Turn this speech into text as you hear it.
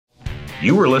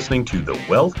You are listening to the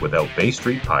Wealth Without Bay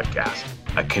Street podcast,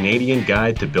 a Canadian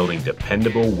guide to building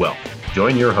dependable wealth.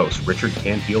 Join your hosts, Richard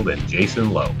Canfield and Jason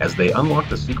Lowe, as they unlock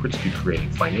the secrets to creating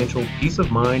financial peace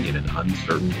of mind in an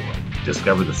uncertain world.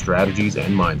 Discover the strategies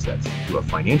and mindsets to a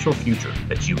financial future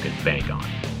that you can bank on.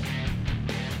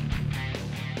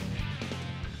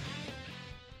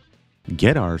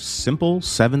 Get our simple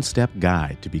 7-step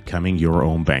guide to becoming your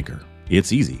own banker.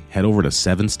 It's easy. Head over to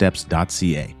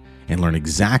 7steps.ca and learn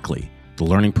exactly the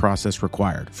learning process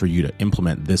required for you to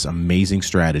implement this amazing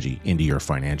strategy into your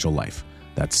financial life.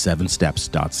 That's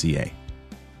 7steps.ca.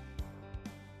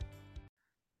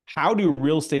 How do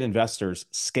real estate investors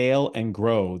scale and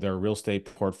grow their real estate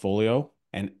portfolio?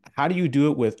 And how do you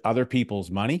do it with other people's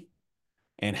money?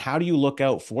 And how do you look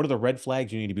out for what are the red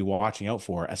flags you need to be watching out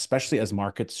for, especially as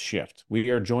markets shift? We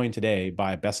are joined today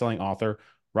by best-selling author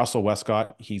Russell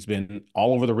Westcott. He's been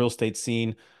all over the real estate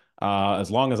scene as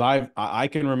long as I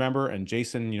can remember. And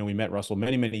Jason, we met Russell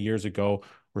many, many years ago.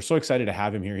 We're so excited to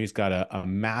have him here. He's got a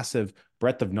massive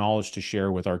breadth of knowledge to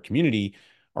share with our community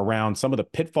around some of the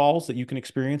pitfalls that you can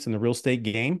experience in the real estate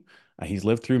game. He's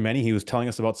lived through many. He was telling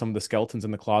us about some of the skeletons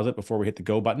in the closet before we hit the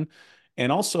go button.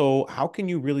 And also, how can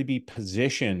you really be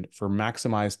positioned for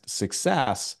maximized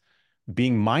success,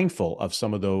 being mindful of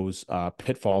some of those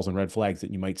pitfalls and red flags that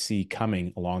you might see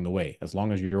coming along the way, as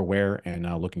long as you're aware and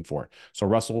looking for it. So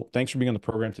Russell, thanks for being on the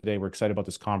program today. We're excited about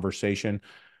this conversation.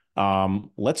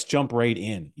 Let's jump right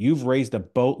in. You've raised a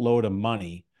boatload of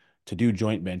money to do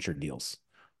joint venture deals.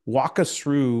 Walk us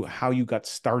through how you got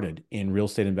started in real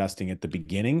estate investing at the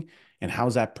beginning and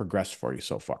how's that progressed for you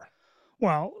so far?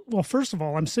 Well, first of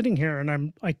all, I'm sitting here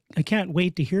and I can't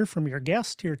wait to hear from your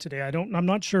guest here today. I'm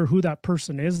not sure who that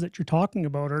person is that you're talking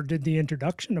about or did the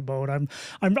introduction about.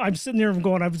 I'm sitting there and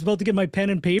going, I was about to get my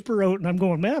pen and paper out and I'm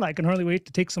going, man, I can hardly wait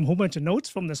to take some whole bunch of notes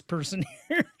from this person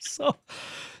here.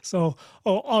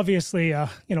 Obviously, I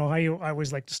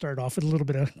always like to start off with a little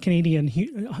bit of Canadian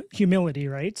humility,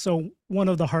 right? So one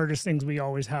of the hardest things we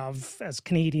always have as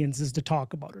Canadians is to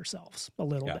talk about ourselves a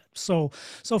little bit. So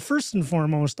first and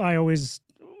foremost,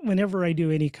 whenever I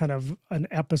do any kind of an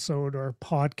episode or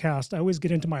podcast, I always get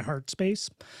into my heart space.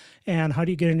 And how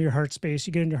do you get into your heart space?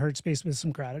 You get into your heart space with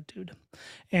some gratitude.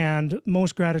 And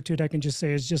most gratitude I can just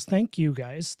say is just thank you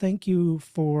guys. Thank you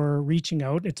for reaching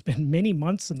out. It's been many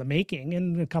months in the making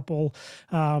and a couple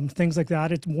things like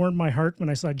that. It warmed my heart when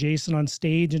I saw Jason on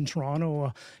stage in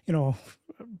Toronto,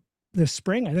 this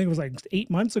spring. I think it was like 8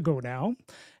 months ago now.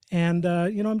 And,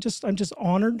 I'm just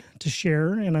honored to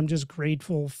share, and I'm just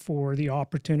grateful for the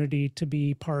opportunity to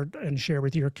be part and share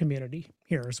with your community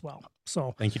here as well.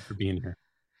 So thank you for being here.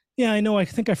 Yeah, I know. I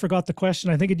think I forgot the question.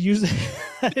 I think it usually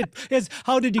is,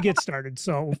 how did you get started?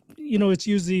 So, it's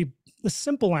usually the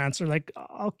simple answer, like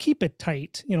I'll keep it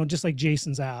tight, just like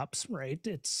Jason's apps, right?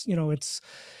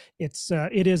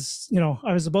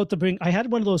 I was about to I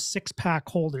had one of those 6-pack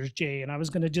holders, Jay, and I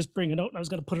was going to just bring it out and I was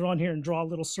going to put it on here and draw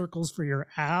little circles for your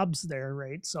abs there,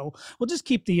 right? So we'll just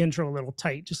keep the intro a little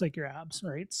tight, just like your abs,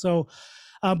 right? So,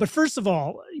 but first of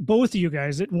all, both of you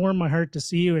guys, it warmed my heart to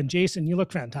see you. And Jason, you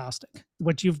look fantastic.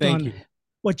 What you've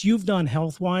done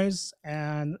health-wise,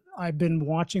 and I've been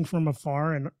watching from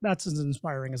afar, and that's as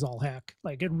inspiring as all heck.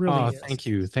 Like it really is.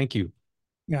 Thank you.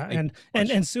 Yeah,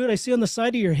 and Sue, I see on the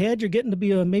side of your head, you're getting to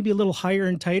be maybe a little higher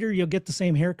and tighter. You'll get the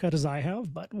same haircut as I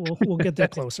have, but we'll get there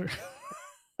closer.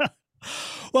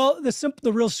 Well,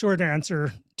 the real short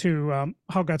answer to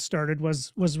how I got started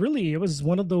was really, it was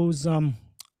one of those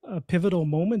pivotal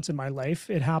moments in my life.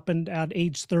 It happened at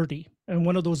age 30 and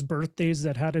one of those birthdays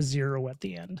that had a 0 at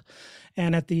the end.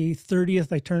 And at the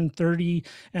 30th, I turned 30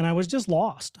 and I was just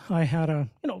lost. I had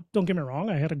don't get me wrong,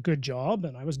 I had a good job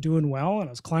and I was doing well and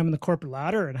I was climbing the corporate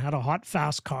ladder and had a hot,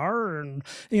 fast car and,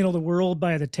 the world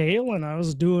by the tail, and I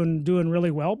was doing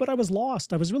really well, but I was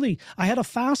lost. I had a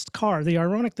fast car. The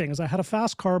ironic thing is I had a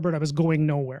fast car, but I was going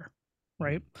nowhere.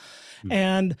 Right. Mm-hmm.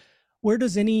 And where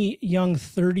does any young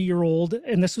 30-year-old,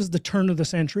 and this was the turn of the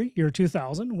century, year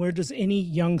 2000, where does any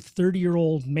young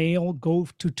 30-year-old male go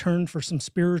to turn for some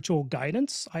spiritual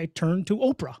guidance? I turned to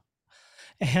Oprah.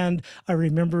 And I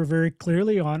remember very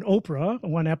clearly on Oprah,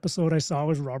 one episode I saw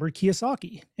was Robert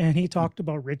Kiyosaki, and he talked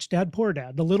about Rich Dad, Poor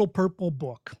Dad, the Little Purple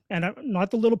Book, and not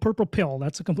the Little Purple Pill.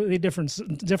 That's a completely different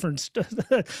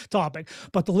topic.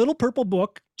 But the Little Purple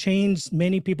Book changed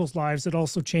many people's lives. It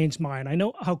also changed mine. I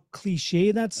know how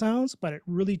cliche that sounds, but it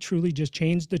really, truly just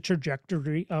changed the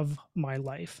trajectory of my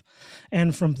life.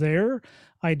 And from there,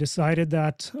 I decided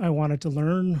that I wanted to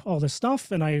learn all this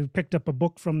stuff, and I picked up a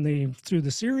book through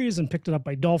the series and picked it up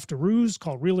by Dolph DeRuse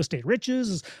called Real Estate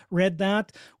Riches, read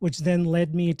that, which then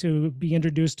led me to be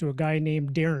introduced to a guy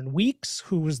named Darren Weeks,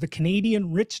 who was the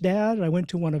Canadian Rich Dad. I went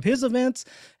to one of his events,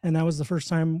 and that was the first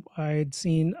time I'd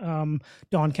seen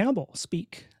Don Campbell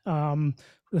speak. One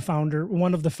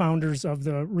of the founders of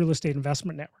the Real Estate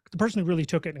Investment Network, the person who really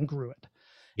took it and grew it.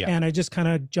 Yeah. And I just kind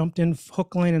of jumped in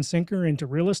hook, line, and sinker into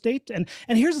real estate. And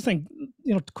here's the thing,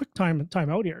 quick time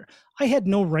out here. I had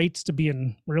no rights to be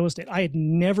in real estate. I had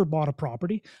never bought a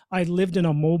property. I lived in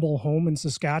a mobile home in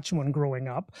Saskatchewan growing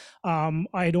up. I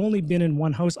had only been in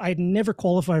one house. I had never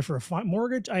qualified for a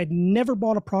mortgage. I had never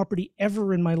bought a property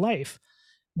ever in my life.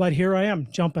 But here I am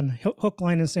jumping hook,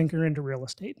 line, and sinker into real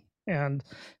estate. And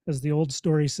as the old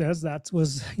story says, that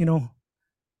was,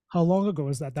 how long ago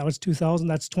is that? That was 2000.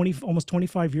 That's almost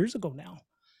 25 years ago now.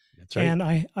 That's right. And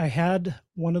I had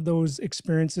one of those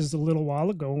experiences a little while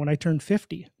ago when I turned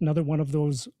 50, another one of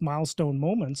those milestone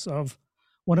moments of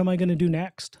what am I going to do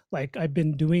next? Like, I've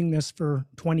been doing this for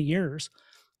 20 years.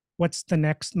 What's the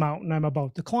next mountain I'm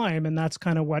about to climb? And that's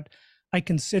kind of what I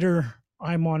consider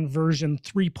I'm on version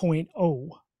 3.0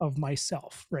 of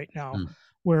myself right now.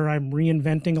 Where I'm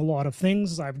reinventing a lot of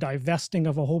things. I'm divesting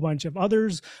of a whole bunch of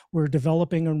others. We're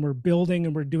developing and we're building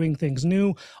and we're doing things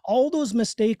new. All those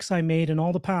mistakes I made in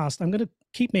all the past, I'm going to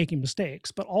keep making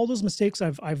mistakes, but all those mistakes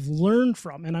I've learned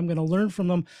from, and I'm going to learn from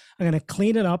them. I'm going to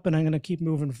clean it up and I'm going to keep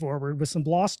moving forward with some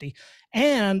velocity.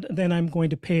 And then I'm going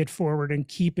to pay it forward and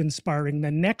keep inspiring the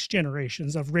next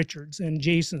generations of Richards and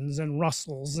Jasons and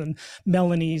Russells and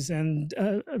Melanies and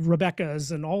Rebeccas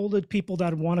and all the people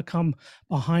that want to come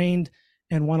behind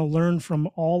and want to learn from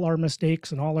all our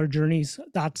mistakes and all our journeys.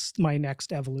 That's my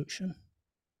next evolution.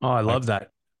 Oh, I love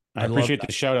that. I appreciate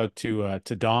the shout out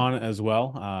to Don as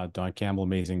well. Don Campbell,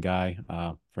 amazing guy.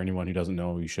 For anyone who doesn't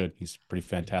know, you should. He's pretty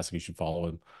fantastic. You should follow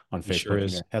him on Facebook. Sure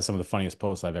is. He has some of the funniest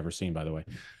posts I've ever seen, by the way.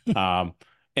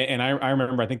 And I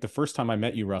remember, I think the first time I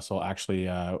met you, Russell, actually,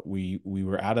 we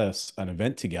were at an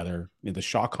event together at the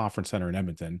Shaw Conference Center in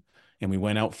Edmonton, and we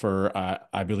went out for,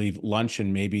 I believe, lunch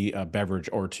and maybe a beverage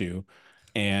or two.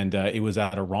 And it was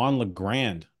at a Ron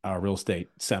LeGrand real estate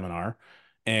seminar.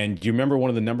 And do you remember one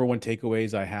of the number one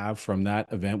takeaways I have from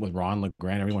that event with Ron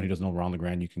LeGrand? Everyone who doesn't know Ron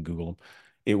LeGrand, you can Google him.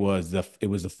 It was the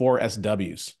 4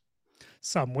 SWs.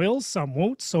 Some will, some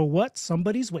won't. So what?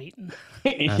 Somebody's waiting.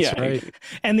 That's right.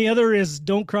 And the other is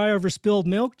don't cry over spilled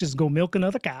milk. Just go milk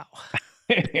another cow.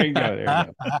 There you go. There you go.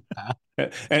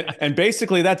 And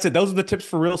basically that's it. Those are the tips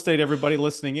for real estate. Everybody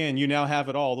listening in, you now have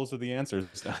it all. Those are the answers.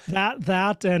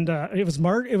 And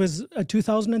it was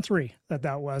 2003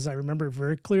 that was. I remember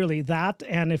very clearly that.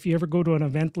 And if you ever go to an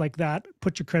event like that,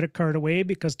 put your credit card away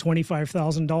because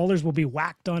 $25,000 will be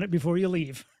whacked on it before you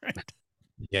leave. Right?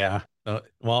 Yeah.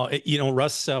 Well,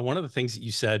 Russ, one of the things that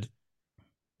you said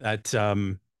that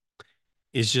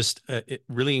is just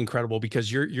really incredible,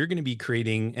 because you're going to be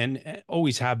creating, and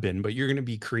always have been, but you're going to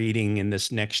be creating in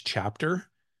this next chapter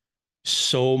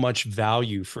so much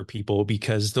value for people,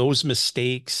 because those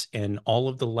mistakes and all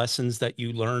of the lessons that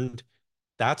you learned,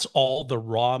 that's all the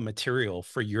raw material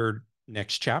for your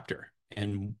next chapter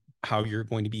and how you're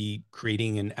going to be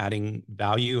creating and adding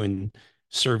value and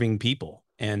serving people.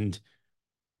 And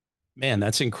man,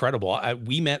 that's incredible.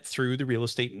 We met through the Real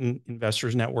Estate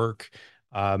Investors Network.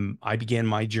 I began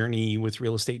my journey with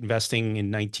real estate investing in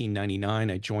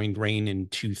 1999. I joined RAIN in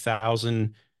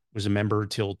 2000, was a member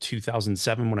till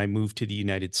 2007 when I moved to the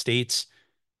United States.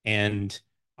 And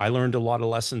I learned a lot of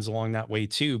lessons along that way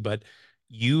too. But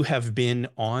you have been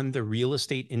on the real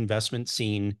estate investment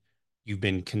scene. You've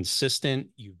been consistent.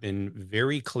 You've been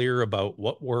very clear about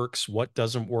what works, what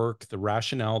doesn't work, the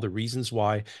rationale, the reasons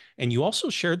why. And you also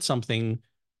shared something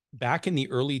back in the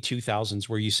early 2000s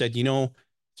where you said,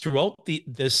 throughout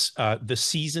the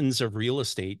seasons of real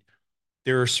estate,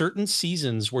 there are certain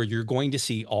seasons where you're going to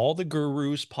see all the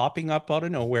gurus popping up out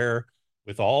of nowhere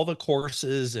with all the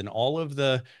courses and all of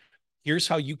here's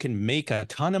how you can make a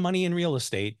ton of money in real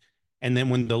estate. And then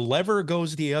when the lever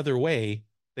goes the other way,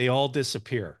 they all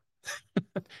disappear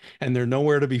and they're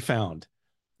nowhere to be found.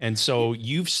 And so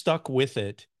you've stuck with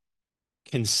it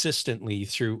consistently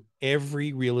through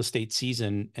every real estate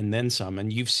season and then some,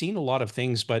 and you've seen a lot of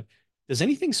things, but does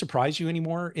anything surprise you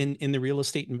anymore in the real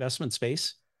estate investment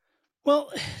space? Well,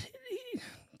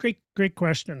 great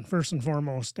question, first and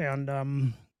foremost.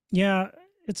 And yeah,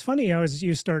 it's funny as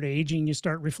you start aging, you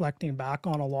start reflecting back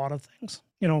on a lot of things.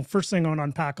 First thing I want to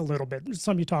unpack a little bit.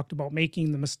 Some you talked about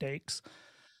making the mistakes.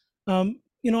 I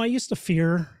used to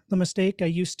fear the mistake.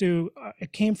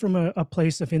 It came from a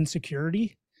place of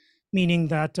insecurity, meaning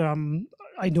that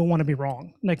I don't want to be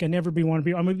wrong. Like I never want to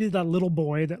be, I'm going to be that little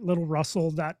boy, that little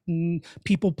Russell, that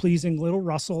people pleasing little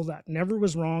Russell that never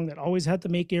was wrong, that always had to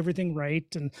make everything right.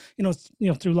 And,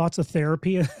 through lots of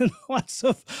therapy and lots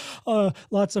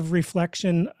of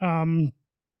reflection.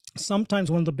 Sometimes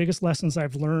one of the biggest lessons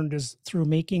I've learned is through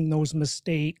making those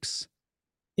mistakes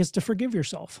is to forgive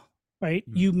yourself, right?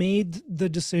 Mm-hmm. You made the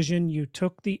decision, you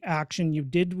took the action, you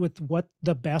did with what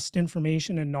the best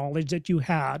information and knowledge that you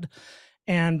had.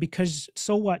 And because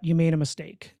so what, you made a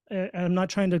mistake. And I'm not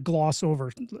trying to gloss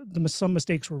over some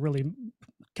mistakes were really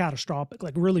catastrophic,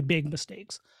 like really big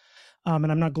mistakes. And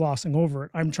I'm not glossing over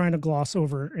it. I'm trying to gloss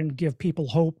over and give people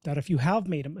hope that if you have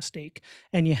made a mistake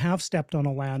and you have stepped on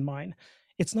a landmine,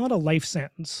 it's not a life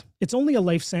sentence. It's only a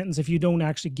life sentence if you don't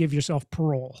actually give yourself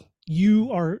parole.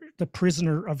 You are the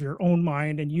prisoner of your own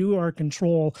mind, and you are in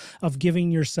control of giving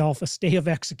yourself a stay of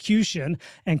execution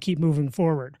and keep moving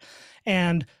forward.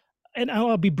 And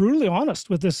I'll be brutally honest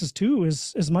with this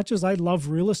as much as I love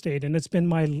real estate, and it's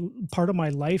been part of my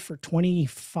life for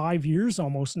 25 years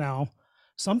almost now.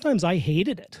 Sometimes I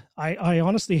hated it. I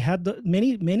honestly had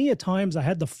many a times I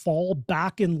had to fall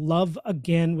back in love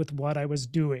again with what I was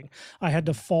doing. I had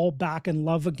to fall back in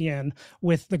love again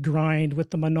with the grind, with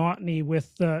the monotony,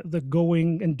 with the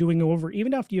going and doing over.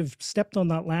 Even after you've stepped on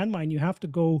that landmine, you have to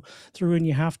go through and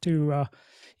you have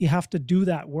to do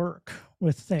that work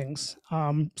with things.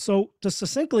 So to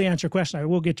succinctly answer your question, I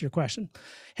will get to your question.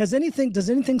 Does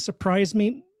anything surprise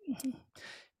me?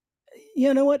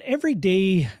 You know what? Every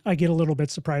day I get a little bit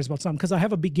surprised about something because I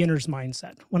have a beginner's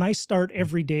mindset. When I start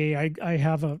every day, I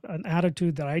have an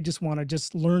attitude that I just want to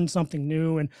just learn something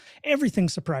new, and everything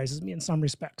surprises me in some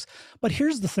respects. But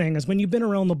here's the thing is when you've been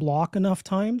around the block enough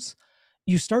times,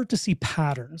 you start to see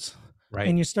patterns. Right.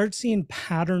 And you start seeing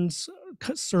patterns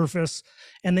surface,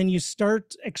 and then you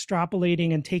start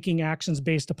extrapolating and taking actions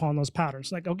based upon those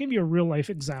patterns. Like I'll give you a real life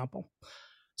example.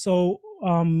 So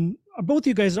are both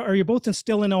you guys, are you both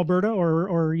still in Alberta or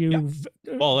are you?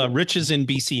 Yeah. Well, Rich is in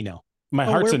BC now. My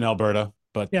heart's in Alberta,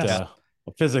 but yes.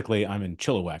 Physically I'm in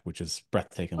Chilliwack, which is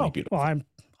breathtakingly beautiful. Well,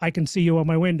 I can see you on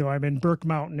my window. I'm in Burke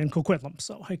Mountain in Coquitlam.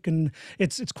 So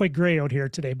it's quite gray out here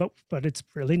today, but it's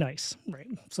really nice. Right.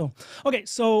 So, okay.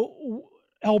 So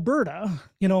Alberta,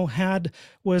 had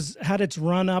its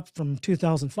run up from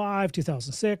 2005,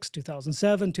 2006,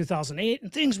 2007, 2008,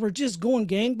 and things were just going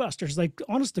gangbusters. Like,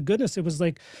 honest to goodness, it was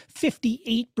like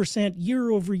 58%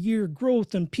 year over year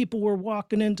growth, and people were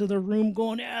walking into the room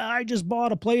going, "Yeah, I just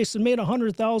bought a place and made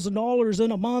 $100,000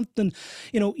 in a month," and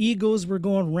egos were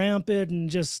going rampant, and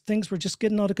just things were just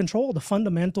getting out of control. The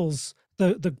fundamentals,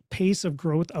 the pace of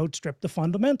growth outstripped the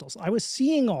fundamentals. I was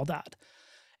seeing all that.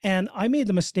 And I made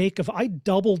the mistake I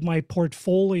doubled my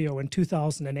portfolio in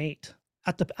 2008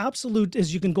 at the absolute,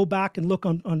 as you can go back and look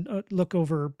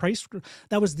over price.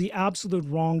 That was the absolute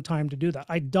wrong time to do that.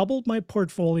 I doubled my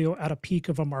portfolio at a peak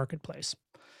of a marketplace.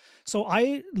 So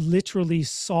I literally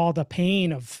saw the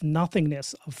pain of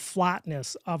nothingness, of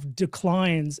flatness, of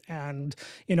declines, and,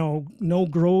 no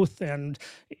growth, and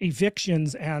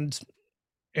evictions, and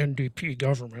NDP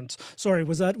governments. Sorry,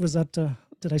 was that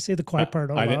did I say the quiet part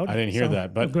out loud? I didn't hear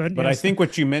that, but good, but yes. I think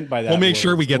what you meant by that. We'll make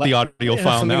sure we get the audio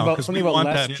file now. Something about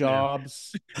less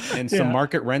jobs and some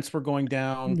market rents were going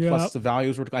down, plus the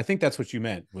values were. I think that's what you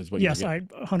meant. Was what? Yes,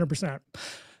 100%.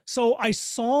 So I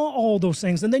saw all those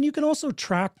things. And then you can also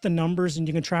track the numbers, and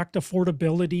you can track the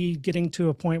affordability getting to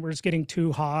a point where it's getting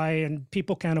too high and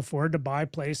people can't afford to buy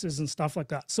places and stuff like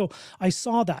that. So I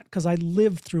saw that because I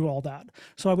lived through all that.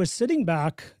 So I was sitting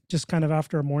back just kind of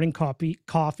after a morning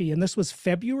coffee, and this was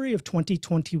February of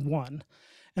 2021.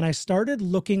 And I started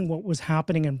looking what was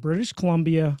happening in British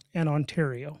Columbia and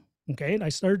Ontario. Okay. And I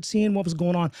started seeing what was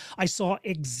going on. I saw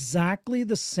exactly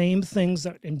the same things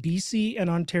that in BC and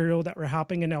Ontario that were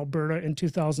happening in Alberta in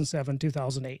 2007,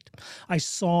 2008. I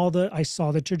saw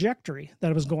the trajectory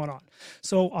that was going on.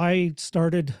 So I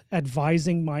started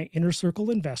advising my inner circle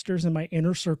investors and my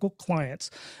inner circle clients.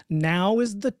 Now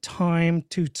is the time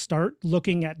to start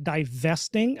looking at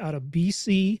divesting out of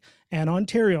BC and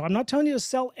Ontario. I'm not telling you to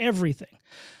sell everything.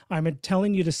 I'm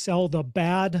telling you to sell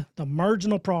the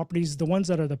marginal properties, the ones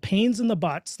that are the pains in the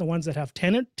butts, the ones that have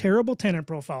terrible tenant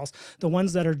profiles, the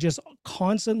ones that are just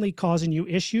constantly causing you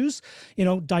issues,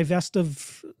 divest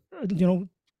of,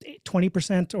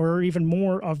 20% or even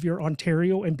more of your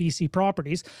Ontario and BC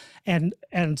properties, and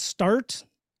start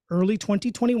early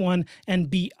 2021 and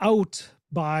be out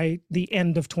by the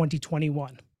end of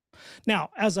 2021. Now,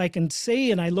 as I can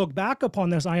say, and I look back upon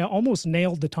this, I almost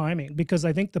nailed the timing, because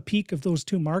I think the peak of those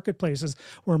two marketplaces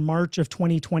were March of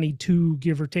 2022,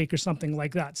 give or take, or something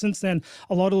like that. Since then,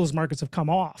 a lot of those markets have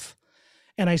come off.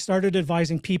 And I started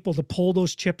advising people to pull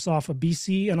those chips off of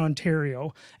BC and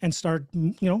Ontario and start,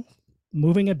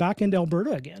 moving it back into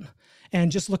Alberta again.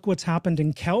 And just look what's happened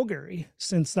in Calgary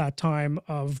since that time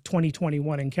of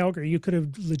 2021 in Calgary. You could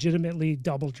have legitimately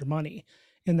doubled your money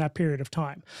in that period of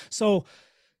time. So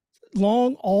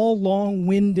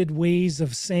long-winded ways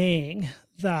of saying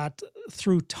that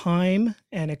through time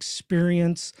and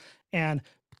experience and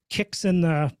kicks in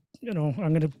the, I'm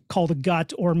going to call the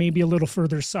gut, or maybe a little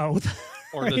further south.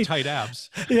 Or right? The tight abs.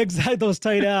 Exactly, those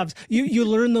tight abs. You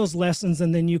learn those lessons,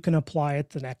 and then you can apply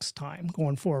it the next time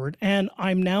going forward. And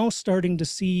I'm now starting to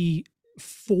see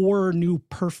four new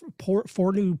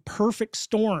perfect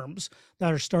storms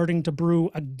that are starting to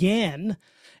brew again.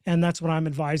 And that's what I'm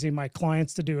advising my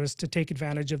clients to do, is to take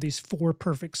advantage of these four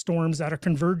perfect storms that are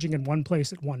converging in one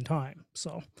place at one time.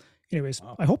 So anyways,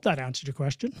 wow. I hope that answered your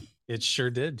question. It sure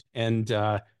did. And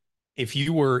if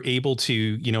you were able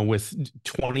to, with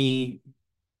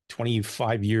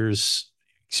 25 years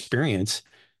experience,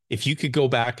 if you could go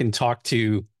back and talk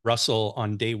to Russell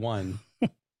on day one,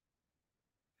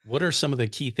 what are some of the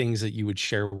key things that you would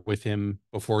share with him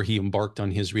before he embarked on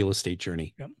his real estate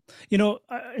journey? Yep.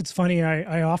 It's funny.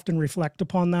 I often reflect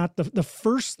upon that. The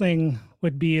first thing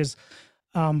would be is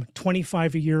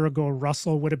 25 a year ago,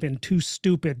 Russell would have been too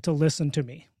stupid to listen to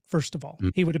me. First of all,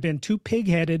 he would have been too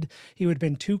pig-headed. He would have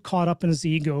been too caught up in his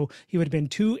ego. He would have been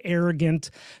too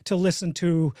arrogant to listen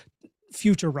to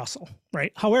future Russell,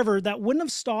 right? However, that wouldn't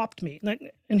have stopped me.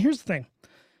 And here's the thing.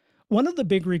 One of the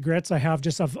big regrets I have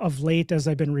just of late, as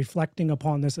I've been reflecting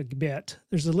upon this a bit,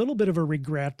 there's a little bit of a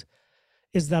regret,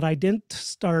 is that I didn't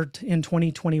start in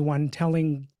 2021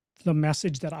 telling the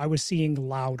message that I was seeing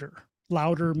louder.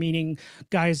 Louder meaning,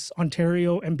 guys,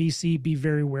 Ontario and BC, be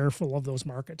very wareful of those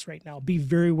markets right now. Be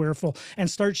very wareful, and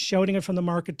start shouting it from the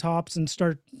market tops and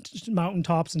start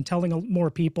mountaintops and telling more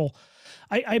people.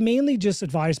 I mainly just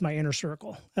advised my inner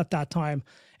circle at that time.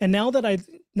 And now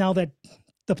that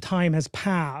the time has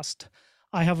passed,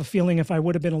 I have a feeling if I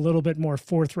would have been a little bit more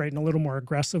forthright and a little more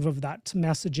aggressive of that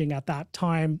messaging at that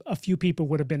time, a few people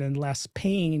would have been in less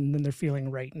pain than they're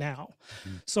feeling right now.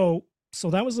 Mm-hmm. So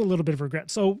that was a little bit of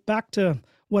regret. So back to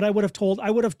what I would have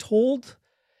told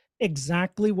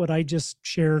exactly what I just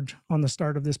shared on the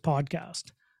start of this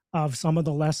podcast, of some of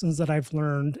the lessons that I've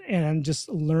learned, and just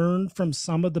learn from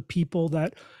some of the people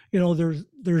that,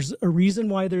 there's a reason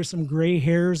why there's some gray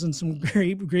hairs and some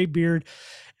gray beard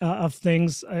of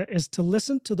things, is to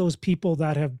listen to those people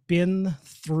that have been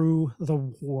through the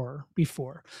war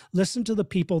before. Listen to the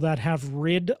people that have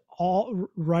ridden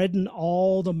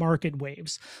all the market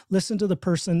waves. Listen to the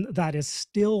person that is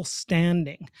still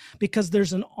standing, because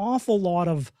there's an awful lot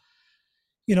of,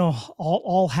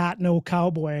 all hat, no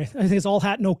cowboy. I think it's all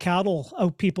hat, no cattle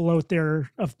of people out there,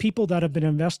 of people that have been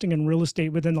investing in real estate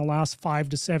within the last 5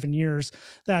 to 7 years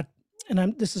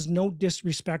this is no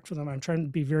disrespect for them. I'm trying to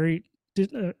be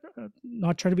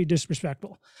not trying to be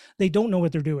disrespectful. They don't know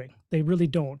what they're doing. They really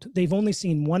don't. They've only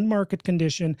seen one market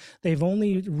condition. They've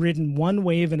only ridden one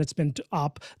wave and it's been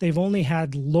up. They've only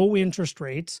had low interest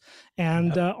rates.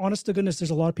 And honest to goodness,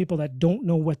 there's a lot of people that don't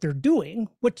know what they're doing.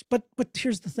 But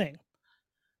here's the thing.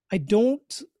 I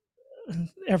don't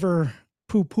ever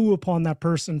poo-poo upon that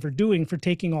person for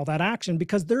taking all that action,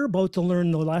 because they're about to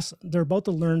learn the lesson. They're about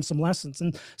to learn some lessons,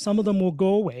 and some of them will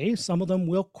go away. Some of them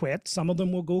will quit. Some of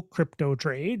them will go crypto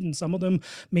trade, and some of them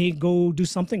may go do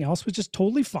something else, which is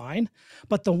totally fine.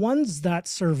 But the ones that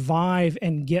survive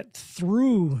and get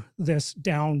through this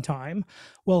downtime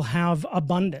will have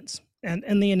abundance.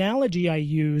 And the analogy I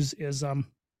use is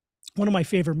one of my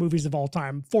favorite movies of all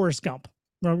time, Forrest Gump.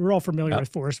 We're all familiar with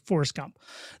Forrest Gump.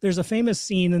 There's a famous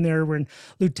scene in there when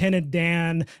Lieutenant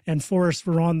Dan and Forrest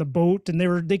were on the boat, and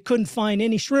they couldn't find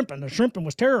any shrimping. The shrimping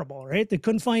was terrible, right? They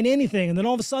couldn't find anything, and then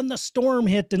all of a sudden the storm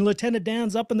hit, and Lieutenant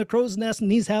Dan's up in the crow's nest,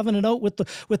 and he's having it out with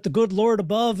the good Lord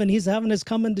above, and he's having his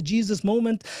coming to Jesus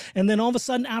moment. And then all of a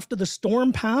sudden, after the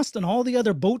storm passed and all the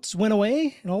other boats went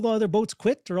away, and all the other boats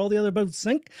quit or all the other boats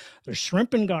sank, the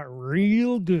shrimping got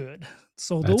real good.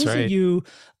 So those of you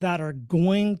that are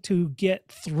going to get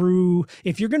through,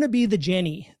 if you're going to be the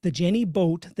Jenny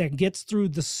boat that gets through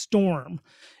the storm,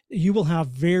 you will have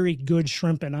very good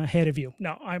shrimping ahead of you.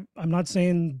 Now, I'm not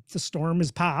saying the storm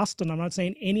is past, and I'm not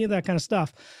saying any of that kind of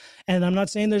stuff. And I'm not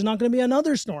saying there's not going to be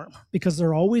another storm, because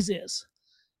there always is.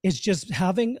 It's just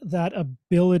having that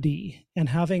ability and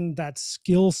having that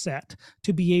skill set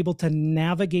to be able to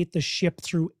navigate the ship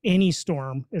through any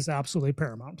storm is absolutely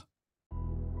paramount.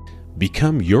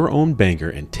 Become your own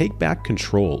banker and take back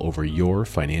control over your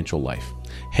financial life.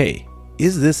 Hey,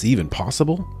 is this even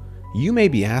possible? You may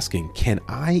be asking, can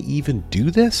I even do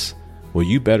this? Well,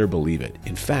 you better believe it.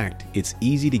 In fact, it's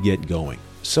easy to get going.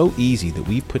 So easy that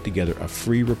we've put together a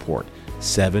free report,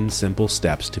 7 Simple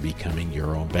Steps to Becoming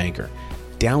Your Own Banker.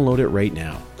 Download it right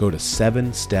now. Go to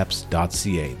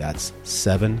 7steps.ca. That's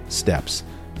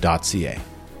 7steps.ca.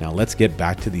 Now let's get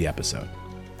back to the episode.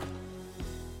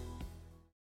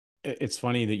 It's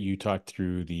funny that you talked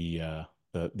through the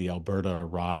Alberta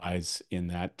rise in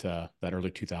that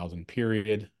early 2000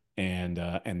 period, and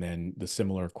then the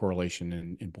similar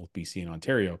correlation in both BC and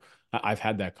Ontario. I've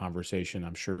had that conversation,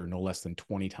 I'm sure, no less than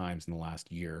 20 times in the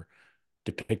last year,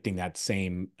 depicting that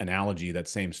same analogy, that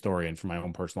same story. And from my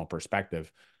own personal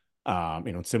perspective,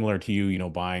 similar to you,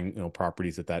 buying,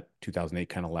 properties at that 2008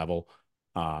 kind of level.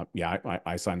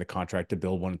 I signed the contract to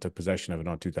build one and took possession of it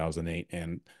on 2008.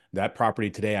 And that property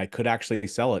today, I could actually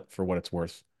sell it for what it's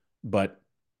worth, but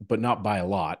not by a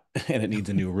lot. And it needs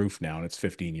a new roof now, and it's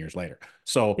 15 years later.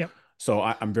 So, Yep. so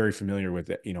I'm very familiar with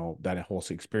it, that whole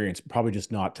experience, probably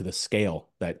just not to the scale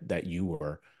that you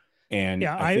were. And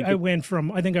yeah, I went from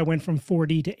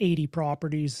 40 to 80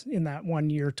 properties in that 1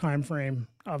 year time frame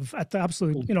at the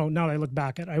absolute, now that I look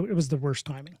back at it, it was the worst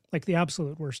timing, like the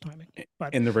absolute worst timing.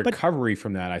 And the recovery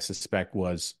from that, I suspect,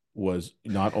 was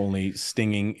not only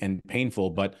stinging and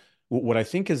painful, but what I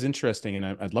think is interesting, and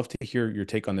I'd love to hear your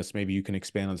take on this. Maybe you can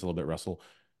expand on this a little bit, Russell.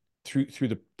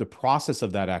 Through the process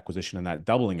of that acquisition and that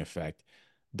doubling effect,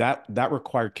 that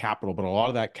required capital, but a lot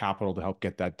of that capital to help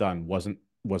get that done wasn't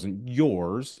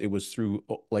yours. It was through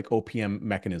like OPM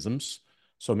mechanisms.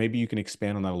 So maybe you can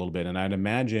expand on that a little bit. And I'd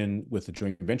imagine with the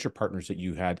joint venture partners that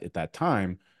you had at that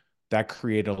time, that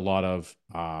created a lot of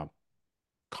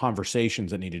conversations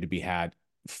that needed to be had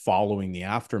following the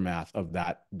aftermath of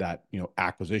that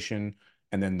acquisition,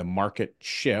 and then the market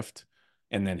shift.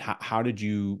 And then how did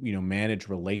you manage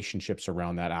relationships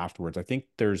around that afterwards? I think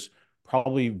there's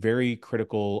probably very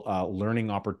critical learning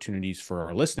opportunities for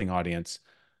our listening audience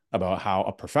about how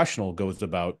a professional goes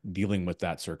about dealing with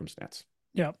that circumstance.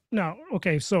 Yeah. Now,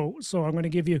 okay. So I'm going to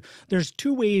give you, there's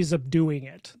 2 ways of doing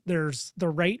it. There's the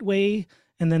right way,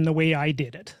 and then the way I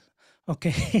did it.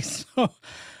 Okay. So,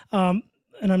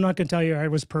 and I'm not going to tell you I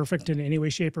was perfect in any way,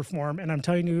 shape, or form. And I'm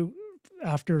telling you,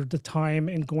 after the time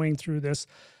and going through this,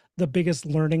 the biggest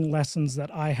learning lessons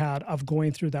that I had of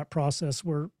going through that process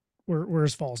were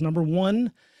as follows. Number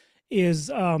 1 is,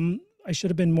 I should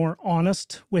have been more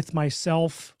honest with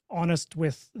myself, honest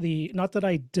with not that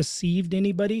I deceived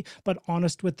anybody, but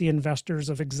honest with the investors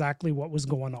of exactly what was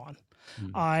going on.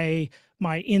 My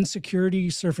insecurity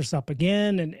surfaced up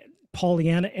again, and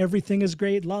Pollyanna, everything is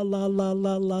great. La, la, la,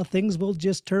 la, la. Things will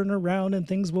just turn around and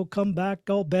things will come back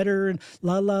all better, and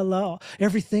la, la, la.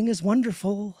 Everything is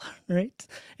wonderful. Right.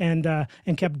 And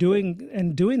kept doing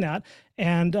that.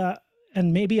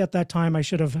 And maybe at that time I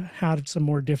should have had some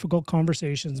more difficult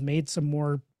conversations, made some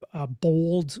more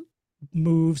bold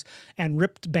moves, and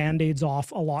ripped Band-Aids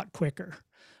off a lot quicker.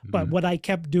 But what I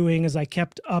kept doing is I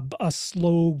kept a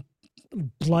slow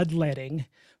bloodletting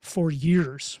for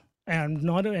years,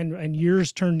 and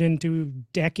years turned into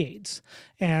decades,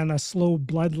 and a slow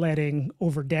bloodletting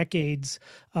over decades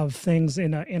of things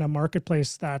in a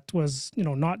marketplace that was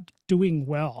not doing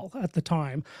well at the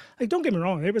time. Like, don't get me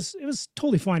wrong, it was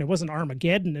totally fine. It wasn't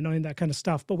Armageddon and all that kind of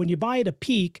stuff. But when you buy at a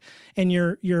peak and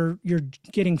you're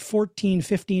getting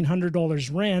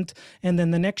 $1,400-$1,500 rent, and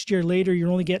then the next year later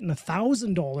you're only getting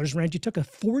 $1,000 rent, you took a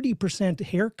 40%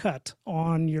 haircut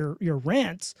on your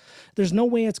rents. There's no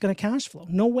way it's going to cash flow.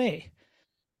 No way.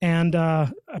 And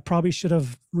I probably should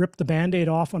have ripped the Band-Aid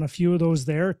off on a few of those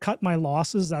there, cut my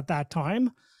losses at that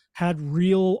time, had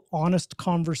real honest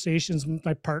conversations with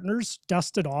my partners,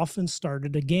 dusted off, and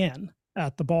started again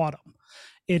at the bottom.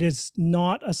 It is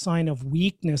not a sign of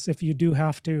weakness if you do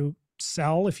have to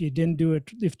sell. If you didn't do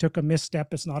it, if you took a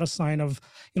misstep, it's not a sign of,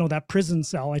 that prison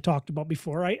cell I talked about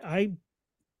before. I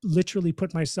literally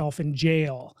put myself in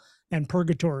jail and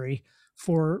purgatory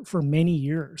for many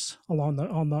years along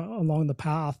the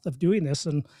path of doing this,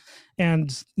 and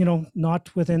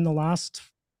not within the last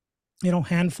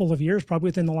handful of years, probably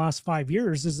within the last 5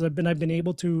 years, I've been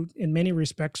able to, in many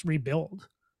respects, rebuild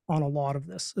on a lot of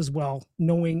this as well,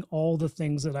 knowing all the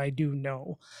things that I do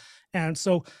know. And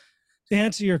so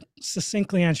to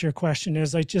succinctly answer your question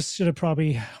is, I just should have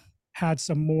probably had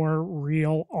some more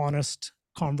real, honest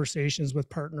conversations with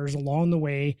partners along the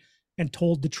way and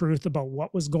told the truth about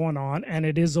what was going on. And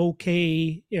it is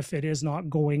okay if it is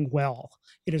not going well.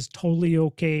 It is totally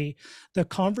okay. The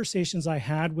conversations I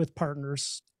had with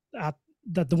partners,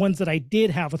 the ones that I did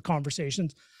have with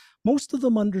conversations, most of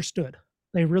them understood.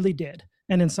 They really did.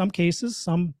 And in some cases,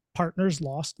 some partners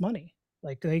lost money.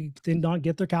 Like, they did not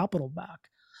get their capital back.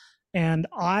 And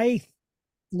I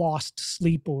lost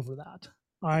sleep over that.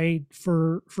 I,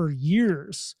 for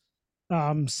years,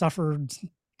 suffered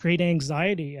great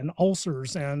anxiety and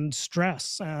ulcers and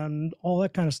stress and all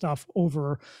that kind of stuff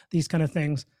over these kind of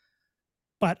things.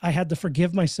 But I had to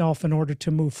forgive myself in order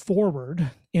to move forward,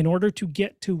 in order to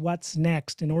get to what's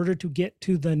next, in order to get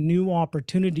to the new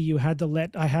opportunity. I had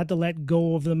to let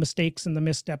go of the mistakes and the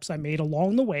missteps I made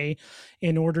along the way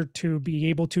in order to be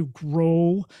able to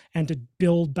grow and to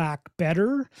build back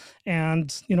better.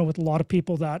 And, with a lot of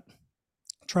people that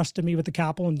trusted me with the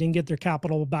capital and didn't get their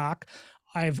capital back,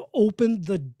 I've opened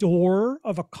the door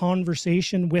of a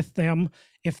conversation with them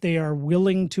if they are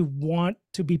willing to want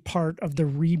to be part of the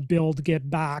rebuild, get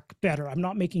back better. I'm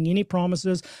not making any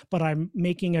promises, but I'm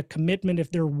making a commitment.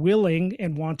 If they're willing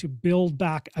and want to build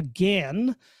back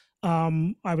again,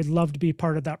 I would love to be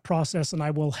part of that process, and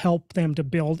I will help them to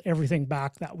build everything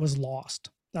back that was lost.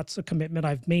 That's a commitment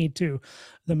I've made to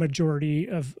the majority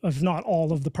of not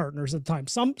all of the partners at the time.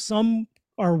 Some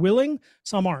are willing,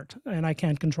 some aren't, and I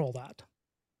can't control that.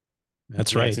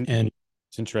 That's right. And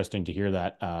it's interesting to hear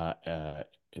that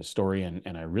story,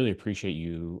 and I really appreciate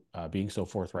you being so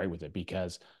forthright with it,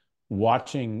 because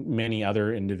watching many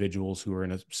other individuals who are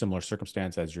in a similar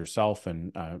circumstance as yourself,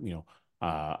 and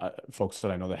folks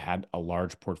that I know that had a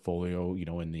large portfolio,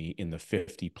 in the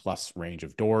 50 plus range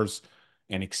of doors,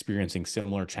 and experiencing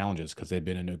similar challenges because they've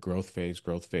been in a growth phase,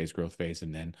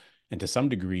 and to some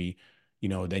degree,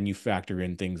 then you factor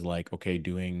in things like, okay,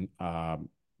 doing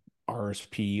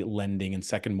RSP lending and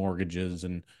second mortgages,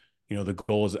 and the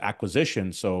goal is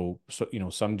acquisition. So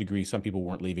some degree, some people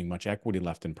weren't leaving much equity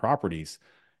left in properties,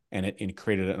 and it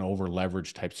created an over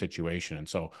leveraged type situation. And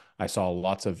so I saw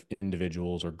lots of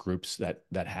individuals or groups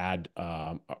that had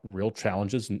real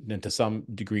challenges, and to some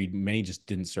degree, many just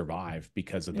didn't survive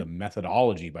because of the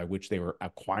methodology by which they were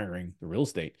acquiring the real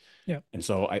estate. Yeah. And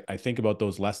so I think about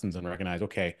those lessons and recognize,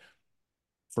 okay,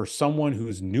 for someone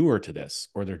who's newer to this,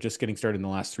 or they're just getting started in the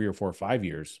last 3 or 4 or 5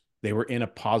 years, they were in a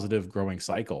positive growing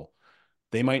cycle.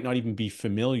 They might not even be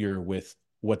familiar with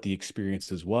what the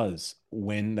experiences was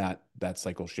when that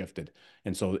cycle shifted.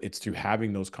 And so it's through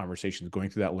having those conversations, going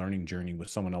through that learning journey with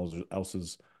someone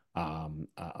else's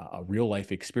a real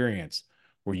life experience,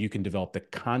 where you can develop the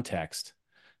context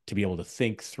to be able to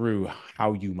think through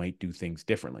how you might do things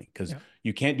differently. Because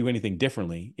you can't do anything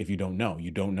differently if you don't know.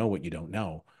 You don't know what you don't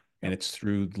know. And it's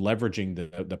through leveraging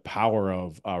the power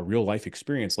of real life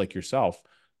experience like yourself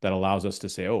that allows us to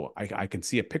say, oh, I can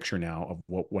see a picture now of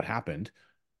what happened.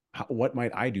 What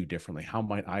might I do differently? How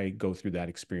might I go through that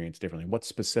experience differently? What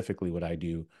specifically would I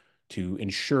do to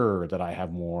ensure that I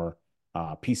have more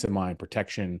peace of mind,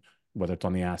 protection, whether it's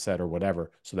on the asset or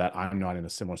whatever, so that I'm not in a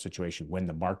similar situation when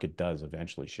the market does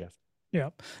eventually shift?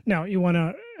 Yeah. Now, you want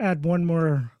to add one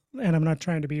more, and I'm not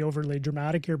trying to be overly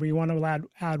dramatic here, but you want to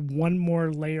add one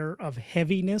more layer of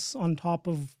heaviness on top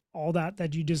of all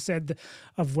that you just said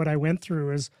of what I went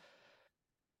through is,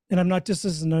 and I'm not just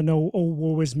as no, oh,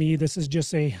 woe is me. This is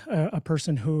just a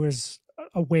person who is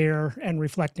aware and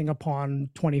reflecting upon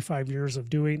 25 years of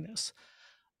doing this.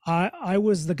 I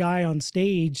was the guy on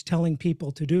stage telling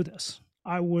people to do this.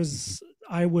 I was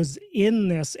in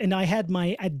this, and I had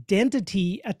my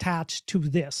identity attached to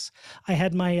this. I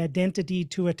had my identity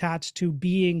to attach to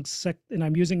being sick, and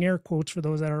I'm using air quotes for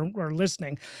those that are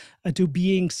listening, to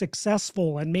being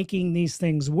successful and making these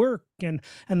things work and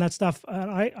that stuff.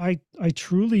 I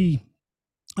truly,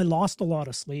 I lost a lot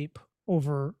of sleep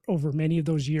over many of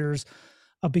those years.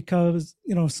 Because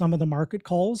some of the market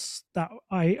calls that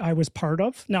I was part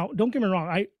of. Now, don't get me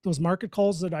wrong, those market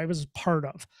calls that I was part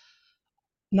of,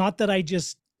 not that I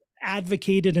just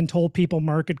advocated and told people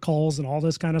market calls and all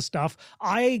this kind of stuff.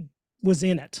 I was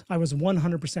in it. I was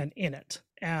 100% in it,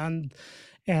 and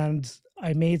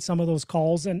I made some of those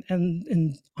calls, and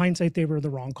in hindsight, they were the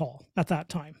wrong call at that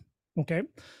time. Okay,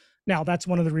 now that's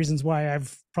one of the reasons why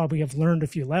I've probably have learned a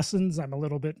few lessons. I'm a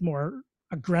little bit more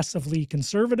aggressively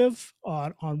conservative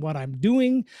on what I'm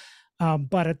doing.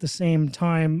 But at the same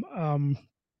time,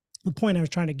 the point I was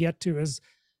trying to get to is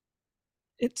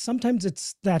sometimes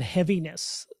it's that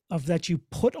heaviness of that you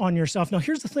put on yourself. Now,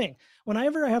 here's the thing.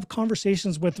 Whenever I have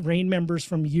conversations with RAIN members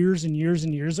from years and years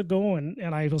and years ago,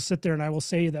 and I will sit there and I will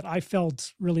say that I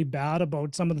felt really bad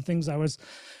about some of the things I was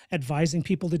advising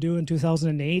people to do in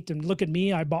 2008. And look at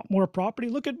me, I bought more property.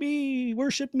 Look at me,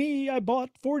 worship me. I bought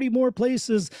 40 more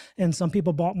places, and some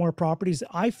people bought more properties.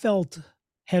 I felt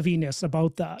heaviness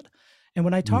about that. And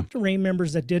when I talked to RAIN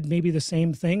members that did maybe the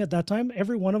same thing at that time,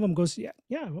 every one of them goes,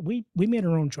 yeah, we made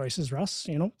our own choices, Russ.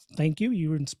 Thank you.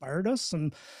 You inspired us.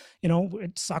 And,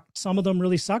 it sucked. Some of them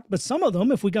really sucked, but some of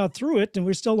them, if we got through it and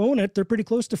we still own it, they're pretty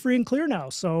close to free and clear now.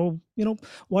 So,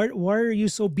 why are you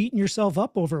so beating yourself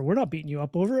up over it? We're not beating you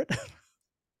up over it.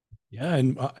 Yeah.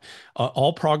 And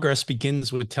all progress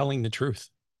begins with telling the truth.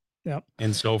 Yep.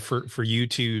 And so for you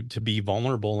to be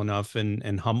vulnerable enough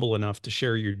and humble enough to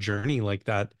share your journey like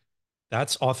that,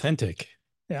 that's authentic.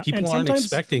 Yeah. And People aren't sometimes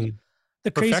expecting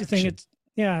the crazy thing, perfection. it's,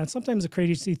 yeah, and sometimes the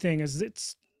crazy thing is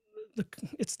it's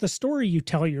the story you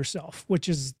tell yourself, which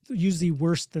is usually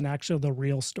worse than actually the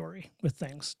real story with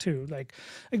things too. Like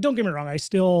don't get me wrong, I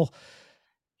still,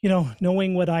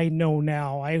 knowing what I know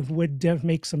now, I would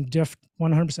make some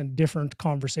 100% different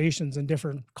conversations and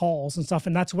different calls and stuff.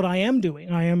 And that's what I am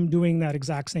doing. I am doing that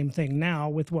exact same thing now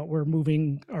with what we're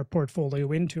moving our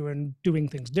portfolio into and doing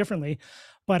things differently.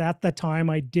 But at the time,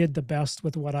 I did the best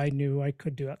with what I knew I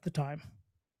could do at the time.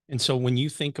 And so when you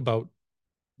think about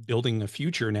building a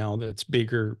future now that's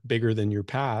bigger than your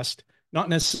past, not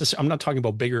necessarily, I'm not talking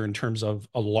about bigger in terms of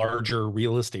a larger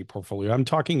real estate portfolio. I'm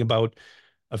talking about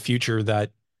a future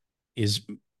that is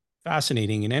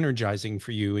fascinating and energizing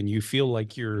for you, and you feel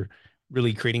like you're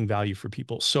really creating value for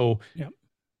people. So Yeah.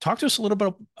 talk to us a little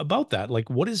bit about that. Like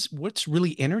what's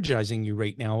really energizing you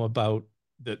right now about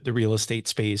the real estate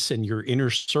space and your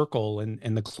inner circle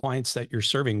and the clients that you're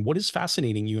serving? What is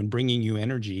fascinating you and bringing you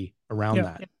energy around Yeah.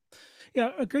 that?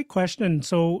 Yeah, a great question.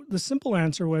 So the simple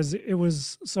answer was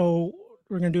so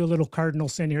we're going to do a little cardinal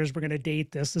sin here is we're going to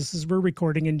date this. We're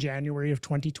recording in January of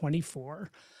 2024.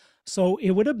 So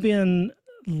it would have been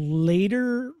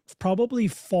later, probably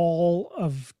fall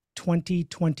of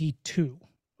 2022.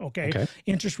 Okay.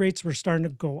 Interest rates were starting to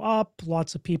go up.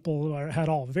 Lots of people had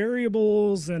all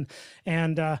variables and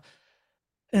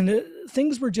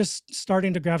things were just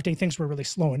starting to gravitate. Things were really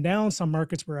slowing down. Some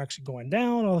markets were actually going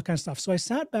down, all that kind of stuff. So I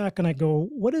sat back and I go,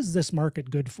 what is this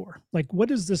market good for? Like, what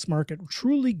is this market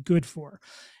truly good for?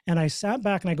 And I sat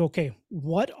back and I go, okay,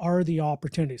 what are the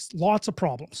opportunities? Lots of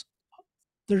problems.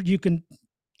 There, you can,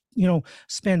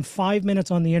 spend 5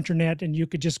 minutes on the internet and you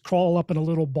could just crawl up in a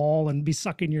little ball and be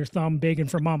sucking your thumb begging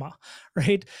for mama,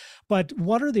 right? But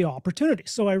what are the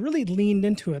opportunities? So I really leaned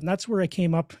into it. And that's where I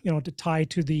came up, to tie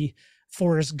to the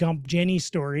Forrest Gump Jenny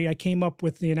story. I came up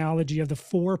with the analogy of the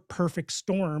 4 perfect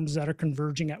storms that are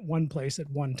converging at one place at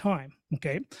one time.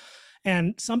 Okay.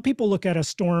 And some people look at a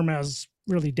storm as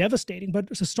really devastating, but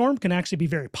a storm can actually be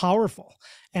very powerful.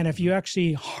 And if you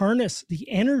actually harness the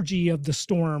energy of the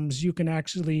storms, you can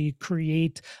actually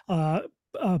create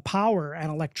power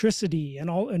and electricity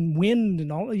and wind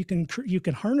and all. You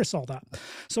can harness all that.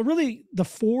 So really, the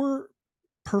 4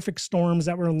 perfect storms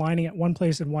that were aligning at one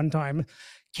place at one time.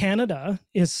 Canada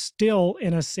is still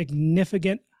in a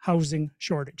significant housing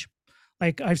shortage.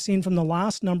 Like I've seen from the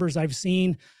last numbers I've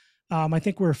seen, I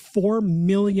think we're 4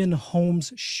 million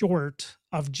homes short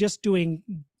of just doing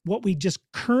what we just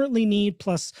currently need,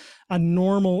 plus a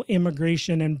normal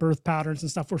immigration and birth patterns and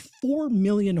stuff. We're 4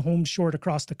 million homes short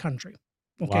across the country.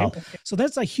 Okay. Wow. So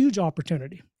that's a huge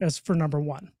opportunity as for number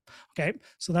one. Okay.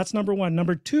 So that's number one.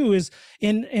 Number two is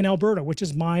in Alberta, which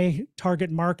is my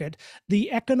target market.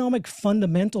 The economic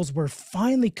fundamentals were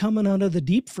finally coming out of the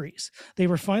deep freeze. The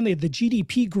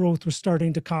GDP growth was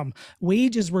starting to come.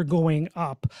 Wages were going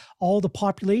up. All the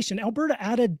population, Alberta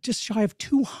added just shy of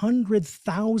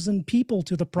 200,000 people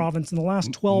to the province in the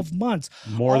last 12 months.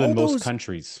 More than most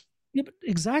countries. Yeah,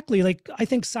 exactly. Like I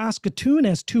think Saskatoon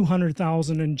has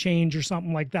 200,000 and change or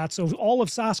something like that. So all of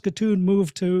Saskatoon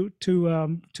moved to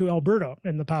Alberta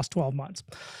in the past 12 months.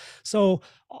 So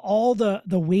all the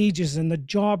wages and the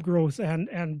job growth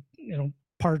and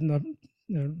pardon the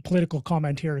political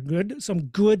comment here, some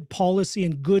good policy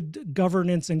and good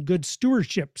governance and good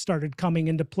stewardship started coming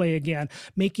into play again,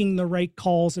 making the right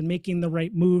calls and making the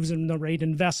right moves and the right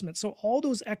investments. So all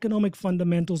those economic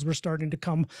fundamentals were starting to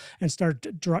come and start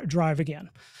to drive again.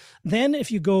 Then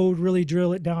if you go really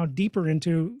drill it down deeper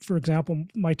into, for example,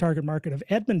 my target market of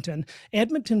Edmonton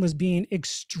was being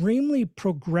extremely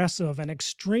progressive and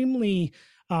extremely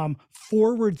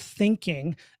forward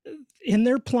thinking. In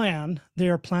their plan, they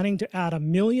are planning to add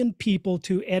 1 million people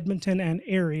to Edmonton and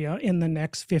area in the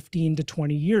next 15 to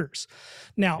 20 years.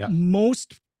 Now,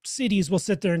 most cities will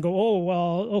sit there and go, oh,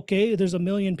 well, okay, there's 1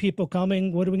 million people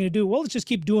coming. What are we going to do? Well, let's just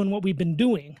keep doing what we've been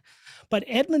doing. But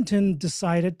Edmonton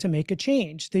decided to make a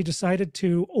change. They decided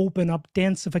to open up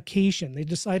densification. They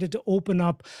decided to open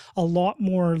up a lot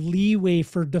more leeway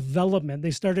for development.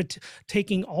 They started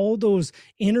taking all those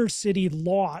inner city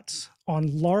lots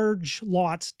on large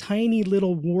lots, tiny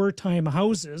little wartime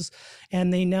houses,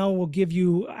 and they now will give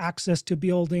you access to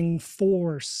building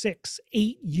 4, 6,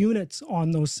 8 units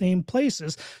on those same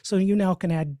places. So you now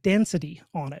can add density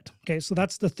on it. Okay, so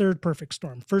that's the third perfect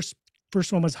storm. First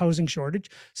one was housing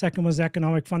shortage. Second was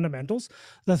economic fundamentals.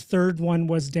 The third one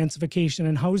was densification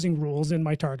and housing rules in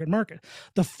my target market.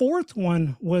 The fourth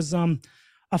one was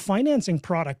a financing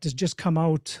product has just come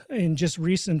out in just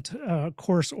recent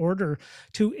course order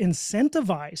to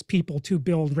incentivize people to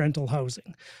build rental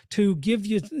housing, to give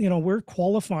you, we're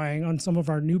qualifying on some of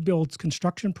our new builds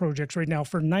construction projects right now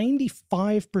for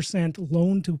 95%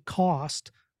 loan to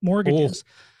cost mortgages.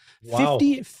 Oh, wow.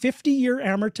 50-year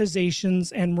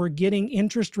amortizations, and we're getting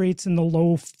interest rates in the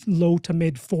low to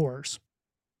mid fours.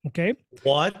 Okay.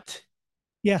 What?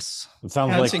 Yes. It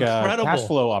sounds That's like incredible. a cash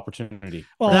flow opportunity.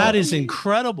 Well, that is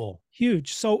incredible.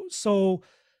 Huge. So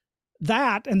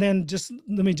that, and then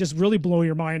let me just really blow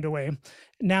your mind away.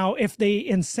 Now, if they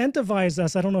incentivize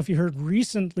us, I don't know if you heard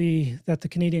recently that the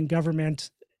Canadian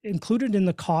government included in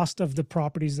the cost of the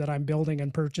properties that I'm building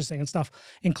and purchasing and stuff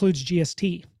includes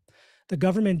GST. The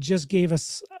government just gave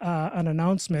us an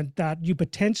announcement that you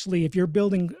potentially, if you're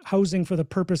building housing for the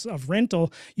purpose of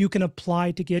rental, you can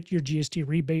apply to get your GST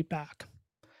rebate back.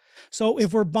 So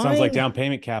if we're buying, sounds like down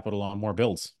payment capital on more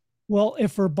builds. Well,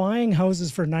 if we're buying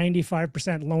houses for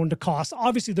 95% loan to cost,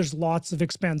 obviously there's lots of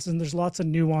expenses and there's lots of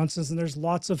nuances and there's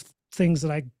lots of things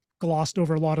that I glossed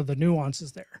over, a lot of the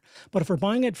nuances there. But if we're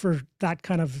buying it for that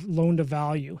kind of loan to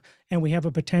value and we have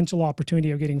a potential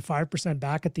opportunity of getting 5%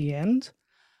 back at the end,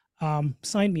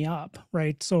 sign me up,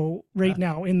 right? So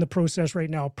now in the process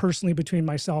right now, personally, between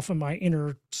myself and my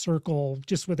inner circle,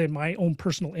 just within my own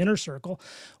personal inner circle,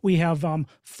 we have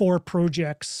 4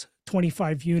 projects,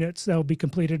 25 units that will be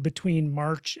completed between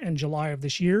March and July of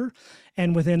this year.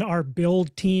 And within our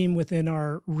build team, within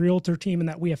our realtor team, and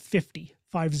that we have 50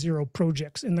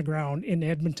 projects in the ground in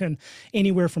Edmonton,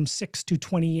 anywhere from 6 to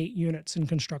 28 units in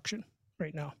construction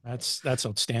right now. That's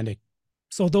outstanding.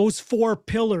 So those 4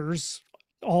 pillars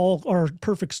all are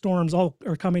perfect storms, all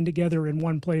are coming together in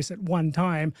one place at one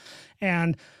time.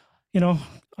 And,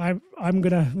 I'm going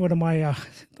to, what am I,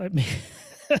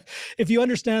 if you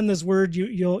understand this word,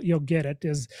 you'll get it,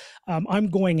 is I'm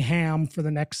going ham for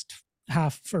the next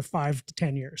for 5 to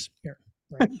 10 years here.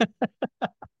 Right?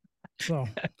 So,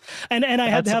 and I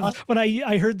had to have, awesome. When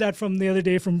I heard that from the other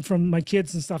day from my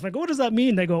kids and stuff, I go, what does that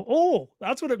mean? They go, oh,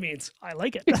 that's what it means. I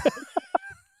like it.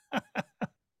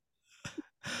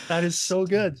 That is so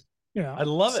good. Yeah. I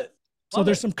love it. So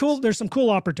there's some cool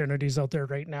opportunities out there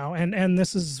right now. And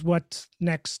this is what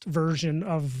next version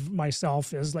of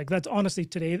myself is like. That's honestly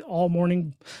today, all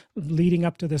morning leading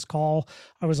up to this call,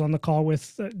 I was on the call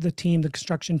with the team, the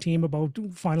construction team, about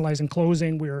finalizing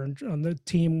closing. We were on the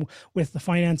team with the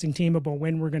financing team about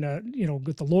when we're going to,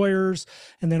 get the lawyers,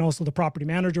 and then also the property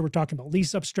manager. We're talking about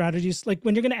lease up strategies. Like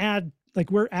when you're going to add,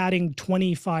 like we're adding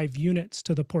 25 units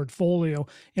to the portfolio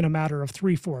in a matter of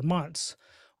 3-4 months.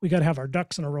 We got to have our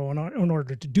ducks in a row in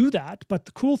order to do that. But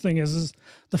the cool thing is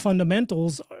the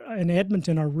fundamentals in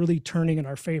Edmonton are really turning in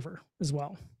our favor as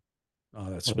well.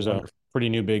 Oh, that's It was a pretty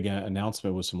new big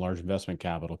announcement with some large investment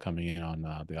capital coming in on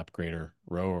the upgrader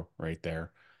row right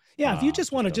there. Yeah, if you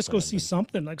just want to go see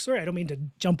something, like, sorry, I don't mean to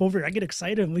jump over. I get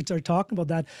excited when we start talking about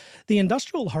that. The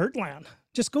industrial heartland,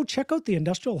 just go check out the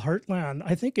industrial heartland.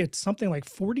 I think it's something like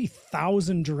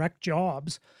 40,000 direct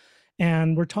jobs.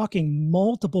 And we're talking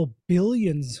multiple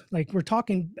billions. Like we're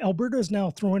talking, Alberta is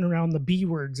now throwing around the B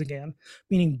words again,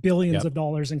 meaning billions of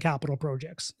dollars in capital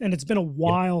projects. And it's been a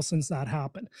while since that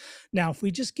happened. Now, if we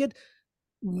just get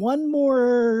one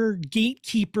more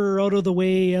gatekeeper out of the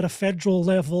way at a federal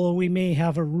level, we may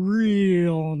have a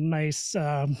real nice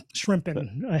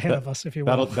shrimping ahead of us, if you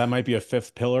will. That might be a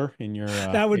 5th pillar in your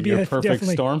that would be a perfect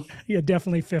storm. Yeah,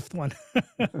 definitely 5th one.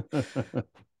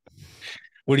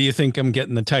 What do you think I'm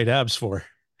getting the tight abs for?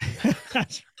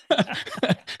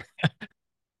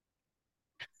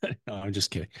 No, I'm just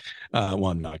kidding. Well,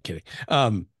 I'm not kidding.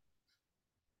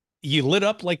 You lit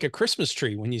up like a Christmas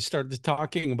tree when you started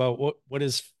talking about what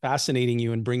is fascinating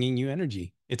you and bringing you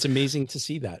energy. It's amazing to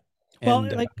see that. Well,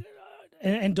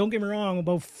 and don't get me wrong,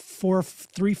 about 4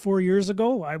 years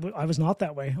ago, I was not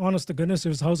that way. Honest to goodness, it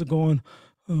was, how's it going?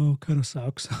 Oh, kind of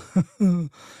sucks.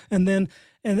 and then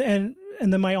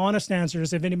my honest answer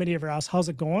is, if anybody ever asks, how's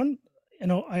it going?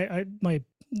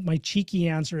 My cheeky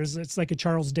answer is, it's like a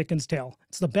Charles Dickens tale.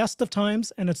 It's the best of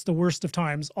times and it's the worst of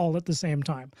times all at the same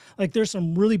time. Like there's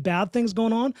some really bad things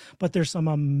going on, but there's some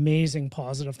amazing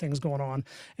positive things going on.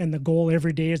 And the goal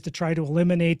every day is to try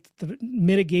to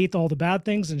mitigate all the bad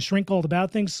things and shrink all the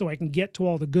bad things so I can get to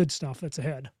all the good stuff that's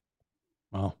ahead.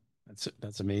 Wow.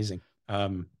 That's amazing.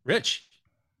 Rich.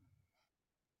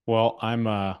 Well, I'm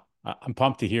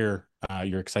pumped to hear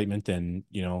your excitement, and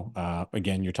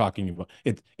again, you're talking about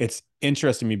it. It's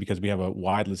interesting to me because we have a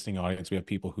wide listening audience. We have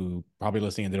people who probably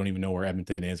listening and they don't even know where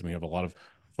Edmonton is, and we have a lot of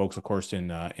folks, of course, in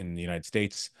the United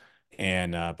States.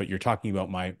 And but you're talking about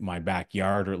my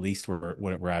backyard, or at least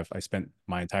where I spent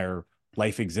my entire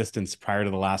life existence prior to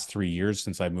the last 3 years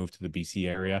since I moved to the BC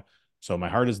area. So my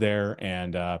heart is there.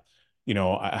 And,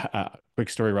 quick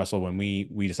story, Russell, when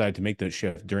we decided to make the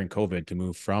shift during COVID to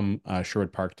move from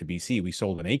Sherwood Park to BC, we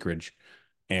sold an acreage,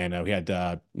 and we had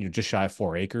just shy of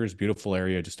 4 acres, beautiful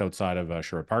area just outside of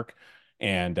Sherwood Park.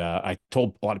 And I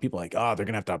told a lot of people, like, oh, they're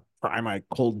gonna have to pry my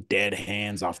cold dead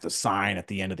hands off the sign at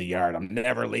the end of the yard. I'm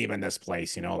never leaving this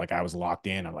place. Like I was locked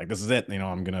in. I'm like, this is it. They're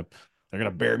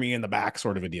gonna bury me in the back,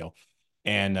 sort of a deal.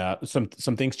 And some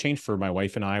things changed for my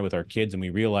wife and I with our kids, and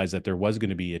we realized that there was going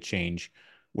to be a change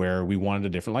where we wanted a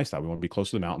different lifestyle. We want to be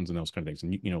close to the mountains and those kind of things.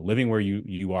 And living where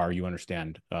you are, you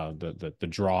understand the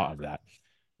draw of that.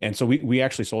 And so we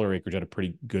actually sold our acreage at a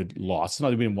pretty good loss. It's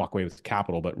not that we didn't walk away with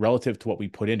capital, but relative to what we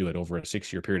put into it over a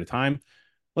 6-year period of time,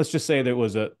 let's just say there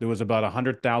was about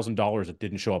 $100,000 that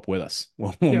didn't show up with us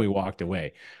when we walked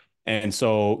away. And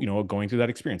so, going through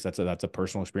that experience, that's a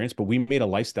personal experience, but we made a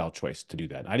lifestyle choice to do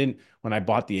that. When I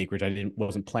bought the acreage, it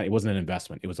wasn't an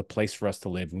investment. It was a place for us to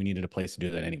live. We needed a place to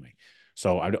do that anyway.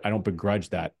 So I don't begrudge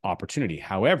that opportunity.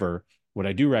 However, what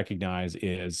I do recognize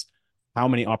is how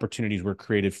many opportunities were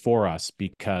created for us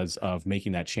because of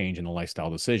making that change in the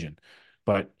lifestyle decision.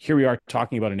 But here we are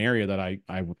talking about an area that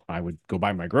I would go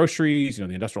buy my groceries, the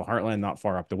industrial heartland, not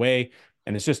far up the way.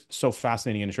 And it's just so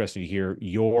fascinating and interesting to hear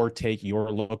your take,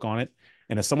 your look on it.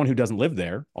 And as someone who doesn't live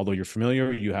there, although you're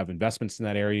familiar, you have investments in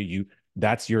that area,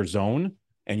 that's your zone,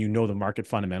 and the market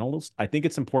fundamentals. I think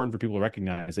it's important for people to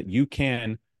recognize that you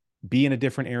can be in a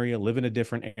different area, live in a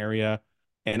different area,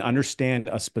 and understand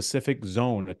a specific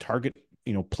zone, a target,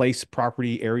 place,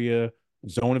 property, area,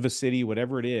 zone of a city,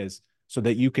 whatever it is, so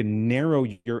that you can narrow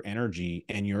your energy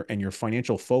and your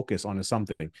financial focus onto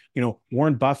something.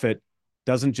 Warren Buffett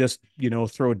doesn't just,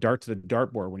 throw a dart to the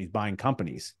dartboard when he's buying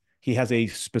companies. He has a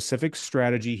specific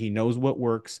strategy. He knows what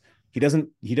works. He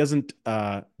doesn't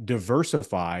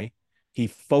diversify. He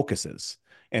focuses.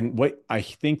 And what I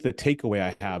think the takeaway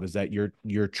I have is that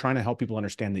you're trying to help people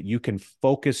understand that you can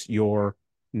focus your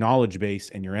knowledge base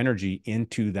and your energy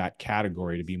into that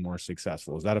category to be more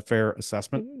successful. Is that a fair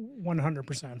assessment?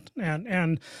 100%.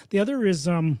 And the other is,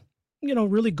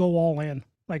 really go all in.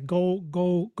 Like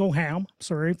go ham.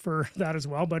 Sorry for that as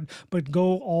well, but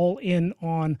go all in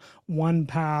on one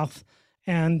path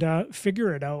and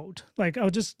figure it out. Like I'll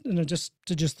just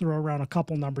throw around a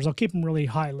couple numbers. I'll keep them really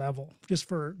high level, just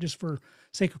for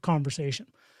sake of conversation.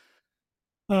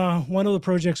 One of the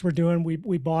projects we're doing,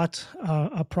 we bought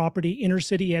a property, inner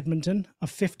city Edmonton, a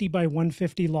 50 by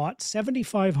 150 lot,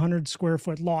 7,500 square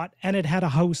foot lot, and it had a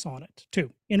house on it too.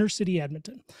 Inner city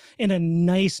Edmonton, in a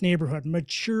nice neighborhood,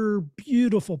 mature,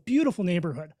 beautiful, beautiful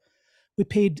neighborhood. We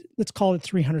paid, let's call it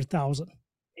 300,000,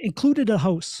 included a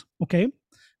house, okay,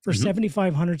 for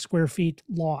 7,500 square feet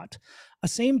lot. A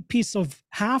same piece of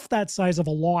half that size of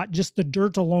a lot, just the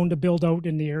dirt alone to build out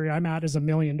in the area I'm at is $1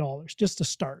 million, just to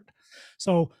start.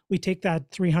 So we take that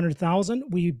 300,000,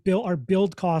 our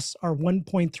build costs are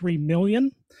 1.3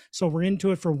 million. So we're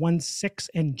into it for 1.6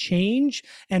 and change.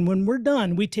 And when we're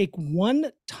done, we take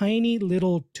one tiny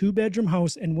little 2-bedroom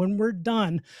house. And when we're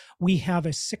done, we have a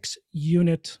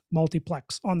 6-unit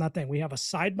multiplex on that thing. We have a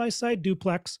side-by-side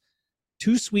duplex,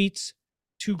 2 suites,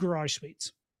 2 garage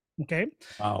suites. Okay.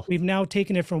 Wow. We've now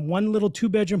taken it from one little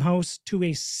 2-bedroom house to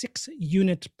a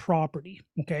 6-unit property.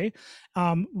 Okay.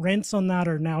 Rents on that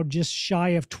are now just shy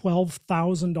of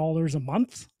 $12,000 a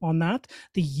month on that.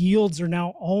 The yields are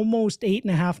now almost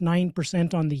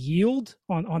 8.5-9% on the yield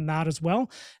on that as well,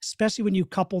 especially when you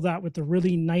couple that with the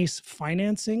really nice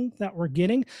financing that we're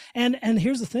getting. And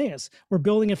here's the thing is we're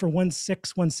building it for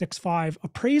 1.6, 1.65.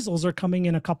 Appraisals are coming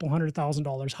in a couple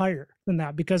 $100,000 higher than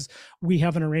that because we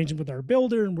have an arrangement with our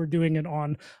builder and we're doing it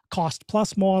on cost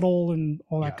plus model and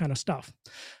all that kind of stuff.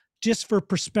 Just for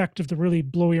perspective to really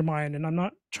blow your mind. And I'm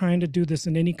not trying to do this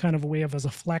in any kind of a way of as a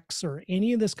flex or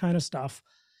any of this kind of stuff.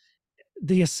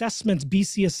 The assessments,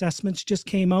 BC assessments just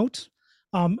came out.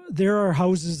 There are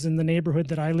houses in the neighborhood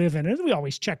that I live in, and we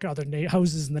always check other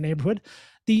houses in the neighborhood.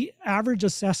 The average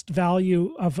assessed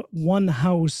value of one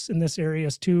house in this area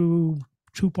is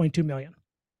 $2.2 million.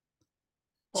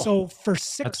 So for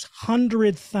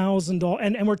 $600,000,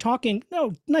 and we're talking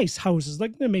nice houses,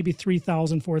 like maybe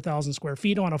 3,000, 4,000 square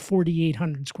feet on a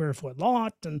 4,800 square foot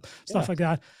lot and stuff like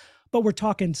that. But we're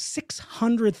talking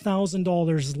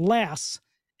 $600,000 less,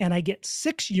 and I get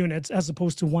 6 units as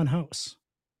opposed to one house.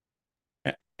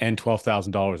 And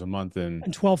 $12,000 a month in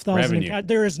and $12,000.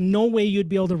 There is no way you'd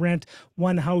be able to rent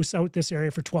one house out this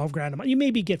area for $12,000 a month. You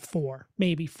maybe get 4,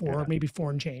 maybe 4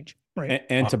 and change. Right.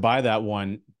 And to buy that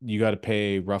one, you got to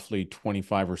pay roughly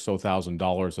 25 or so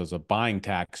 $1,000 as a buying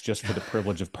tax just for the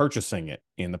privilege of purchasing it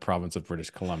in the province of British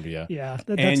Columbia. Yeah,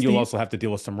 And you'll also have to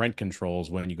deal with some rent controls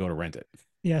when you go to rent it.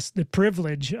 yes, the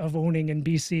privilege of owning in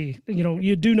BC.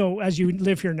 You do know, as you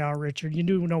live here now, Richard, you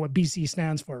do know what BC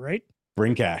stands for, right?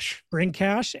 Bring cash. Bring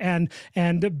cash and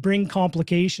bring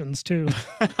complications too.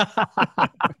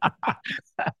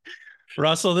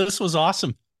 Russell, this was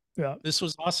awesome. Yeah. This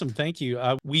was awesome. Thank you.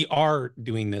 We are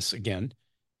doing this again,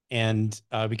 and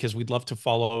because we'd love to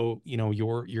follow,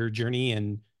 your journey,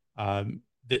 and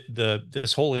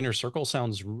this whole inner circle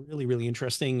sounds really, really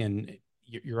interesting, and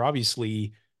you're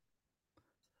obviously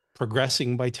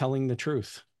progressing by telling the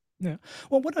truth. Yeah.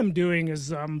 Well, what I'm doing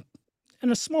is in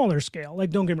a smaller scale.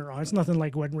 Like, don't get me wrong, it's nothing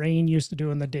like what Rain used to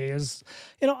do in the days.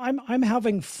 I'm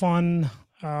having fun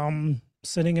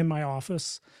sitting in my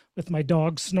office with my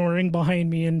dog snoring behind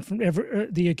me, and from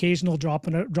the occasional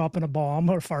dropping a bomb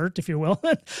or fart, if you will,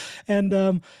 and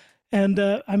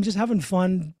I'm just having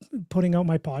fun putting out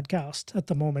my podcast at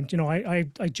the moment. I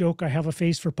joke I have a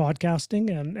face for podcasting,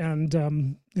 and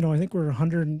I think we're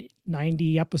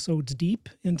 190 episodes deep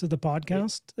into the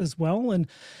podcast as well,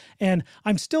 and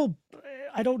I'm still,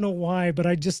 I don't know why, but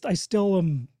I still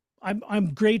am.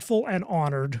 I'm grateful and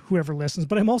honored whoever listens,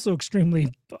 but I'm also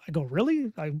extremely, I go,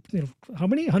 really? How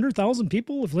many 100,000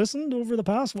 people have listened over the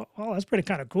past? Well, that's pretty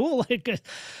kind of cool. Like,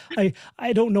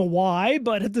 I don't know why,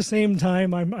 but at the same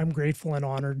time, I'm grateful and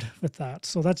honored with that.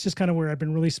 So that's just kind of where I've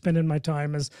been really spending my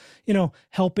time, is,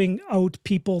 helping out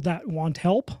people that want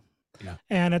help. Yeah.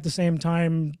 And at the same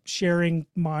time, sharing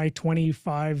my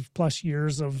 25 plus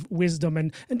years of wisdom,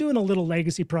 and doing a little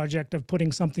legacy project of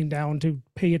putting something down to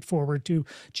pay it forward to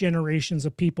generations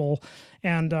of people.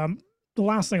 And the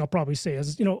last thing I'll probably say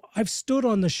is, I've stood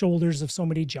on the shoulders of so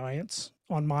many giants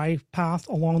on my path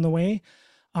along the way.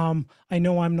 I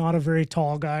know I'm not a very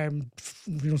tall guy. I'm,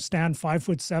 stand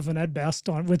 5'7" at best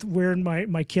with wearing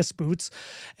my Kiss boots.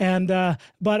 And,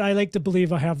 but I like to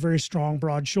believe I have very strong,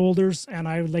 broad shoulders, and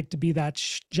I would like to be that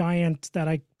giant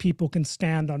that people can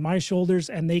stand on my shoulders,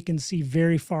 and they can see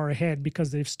very far ahead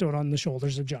because they've stood on the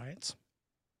shoulders of giants.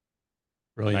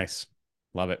 Really nice.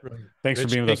 Love it. Brilliant. Thanks Rich,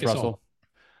 for being with us, take us Russell.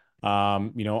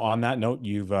 On that note,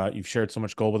 you've shared so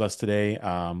much gold with us today,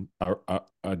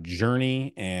 a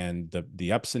journey and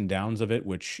the ups and downs of it,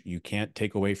 which you can't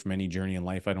take away from any journey in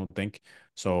life, I don't think.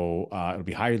 So it'll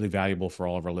be highly valuable for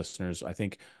all of our listeners. I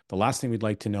think the last thing we'd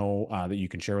like to know that you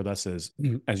can share with us is,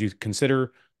 as you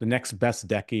consider the next best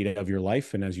decade of your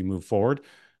life, and as you move forward,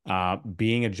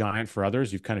 being a giant for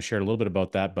others, you've kind of shared a little bit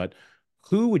about that, but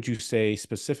who would you say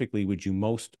specifically would you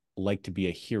most like to be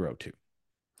a hero to?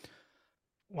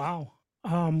 Wow.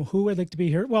 Who I'd like to be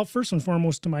here? Well, first and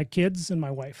foremost, to my kids and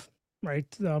my wife, right?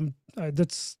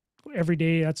 That's every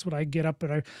day. That's what I get up,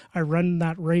 and I run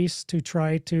that race to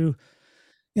try to,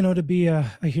 to be a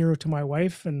hero to my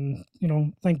wife. And,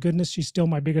 thank goodness she's still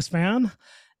my biggest fan.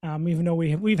 Even though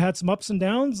we've had some ups and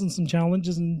downs and some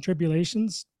challenges and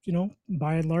tribulations,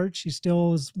 by and large, she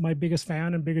still is my biggest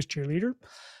fan and biggest cheerleader.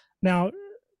 Now,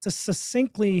 to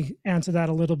succinctly answer that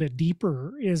a little bit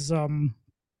deeper is,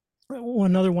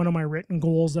 another one of my written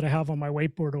goals that I have on my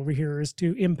whiteboard over here is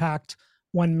to impact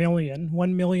 1 million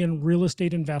real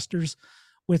estate investors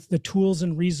with the tools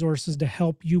and resources to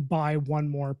help you buy one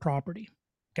more property.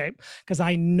 Okay. Because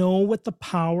I know what the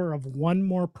power of one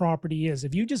more property is.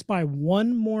 If you just buy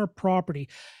one more property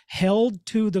held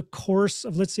to the course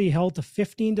of, let's say, held to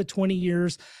 15 to 20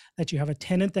 years, that you have a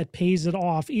tenant that pays it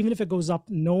off, even if it goes up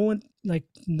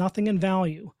nothing in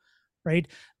value, right?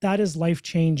 That is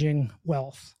life-changing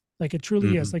wealth. Like, it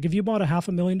truly is. Like, if you bought a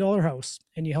 $500,000 house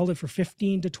and you held it for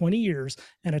 15 to 20 years,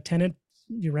 and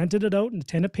you rented it out and the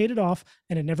tenant paid it off,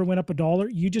 and it never went up a dollar,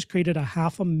 you just created a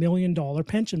 $500,000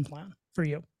 pension plan for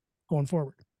you going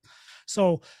forward.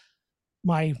 So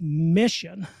my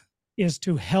mission is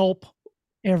to help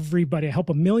everybody, help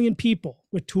 1 million people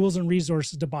with tools and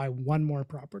resources to buy one more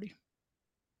property.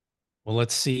 Well,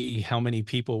 let's see how many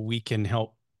people we can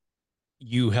help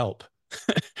you help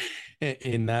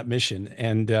in that mission.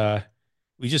 And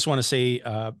we just want to say,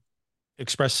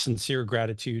 express sincere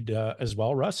gratitude as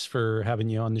well, Russ, for having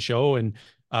you on the show. And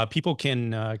people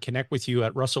can connect with you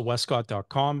at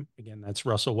russellwestcott.com. Again, that's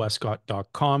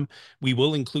russellwestcott.com. We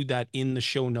will include that in the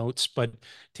show notes, but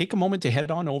take a moment to head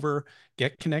on over,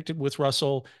 get connected with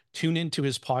Russell, tune into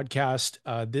his podcast.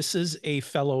 This is a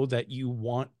fellow that you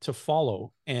want to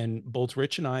follow. And both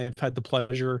Rich and I have had the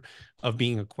pleasure of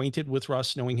being acquainted with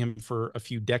Russ, knowing him for a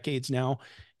few decades now.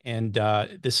 And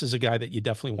this is a guy that you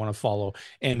definitely want to follow.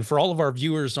 And for all of our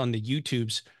viewers on the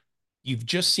YouTubes, you've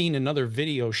just seen another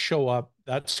video show up.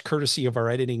 That's courtesy of our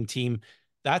editing team.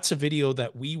 that's a video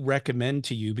that we recommend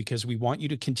to you because we want you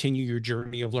to continue your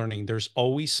journey of learning. There's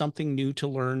always something new to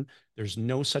learn. There's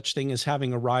no such thing as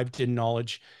having arrived in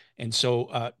knowledge. And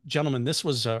so, gentlemen, this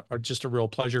was just a real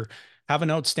pleasure. Have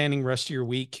an outstanding rest of your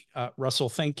week. Russell,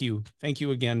 thank you. Thank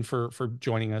you again for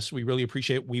joining us. We really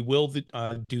appreciate it. We will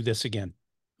do this again.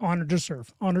 Honored to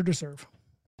serve. Honored to serve.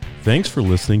 Thanks for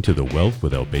listening to the Wealth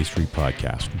Without Bay Street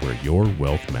podcast, where your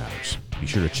wealth matters. Be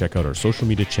sure to check out our social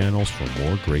media channels for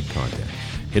more great content.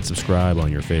 Hit subscribe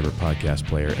on your favorite podcast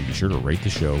player and be sure to rate the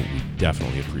show. We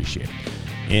definitely appreciate it.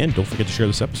 And don't forget to share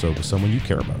this episode with someone you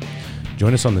care about.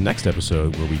 Join us on the next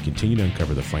episode where we continue to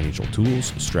uncover the financial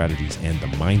tools, strategies, and the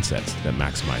mindsets that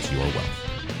maximize your wealth.